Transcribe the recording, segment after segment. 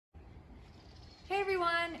Hey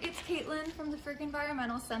everyone, it's Caitlin from the Frick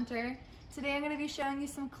Environmental Center. Today I'm going to be showing you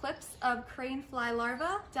some clips of crane fly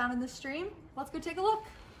larvae down in the stream. Let's go take a look.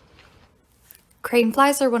 Crane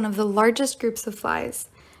flies are one of the largest groups of flies.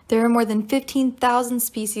 There are more than 15,000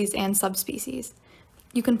 species and subspecies.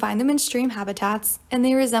 You can find them in stream habitats, and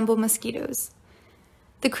they resemble mosquitoes.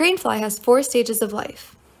 The crane fly has 4 stages of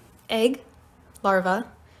life: egg, larva,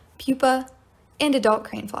 pupa, and adult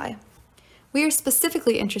crane fly. We are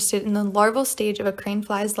specifically interested in the larval stage of a crane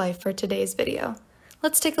fly's life for today's video.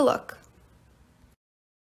 Let's take a look.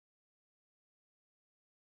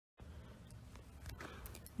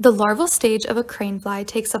 The larval stage of a crane fly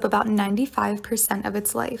takes up about 95% of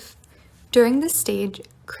its life. During this stage,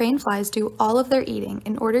 crane flies do all of their eating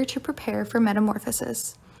in order to prepare for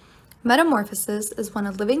metamorphosis. Metamorphosis is when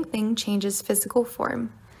a living thing changes physical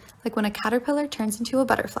form, like when a caterpillar turns into a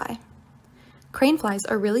butterfly. Crane flies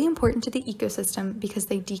are really important to the ecosystem because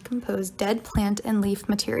they decompose dead plant and leaf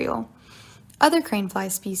material. Other crane fly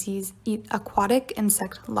species eat aquatic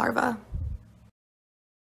insect larvae.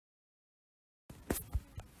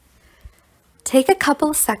 Take a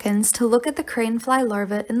couple seconds to look at the crane fly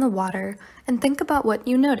larva in the water and think about what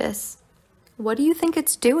you notice. What do you think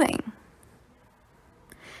it's doing?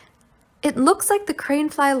 It looks like the crane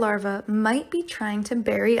fly larva might be trying to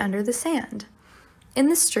bury under the sand. In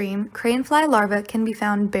the stream, crane fly larvae can be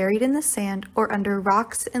found buried in the sand or under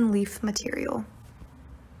rocks and leaf material.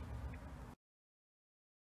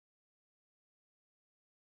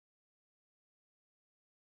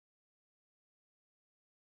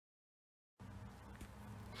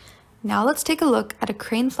 Now let's take a look at a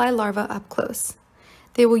crane fly larva up close.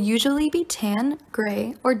 They will usually be tan,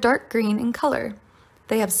 gray, or dark green in color.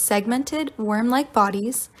 They have segmented, worm-like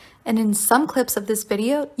bodies, and in some clips of this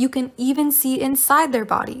video, you can even see inside their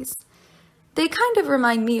bodies. They kind of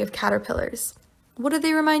remind me of caterpillars. What do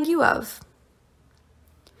they remind you of?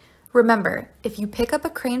 Remember, if you pick up a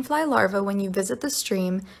crane fly larva when you visit the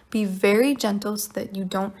stream, be very gentle so that you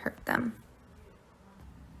don't hurt them.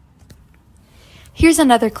 Here's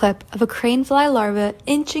another clip of a crane fly larva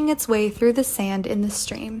inching its way through the sand in the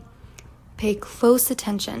stream. Pay close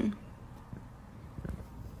attention.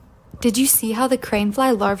 Did you see how the crane fly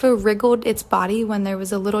larva wriggled its body when there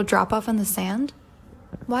was a little drop off in the sand?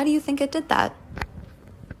 Why do you think it did that?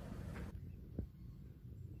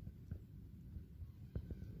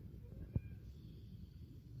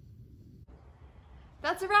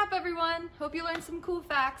 That's a wrap, everyone. Hope you learned some cool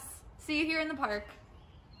facts. See you here in the park.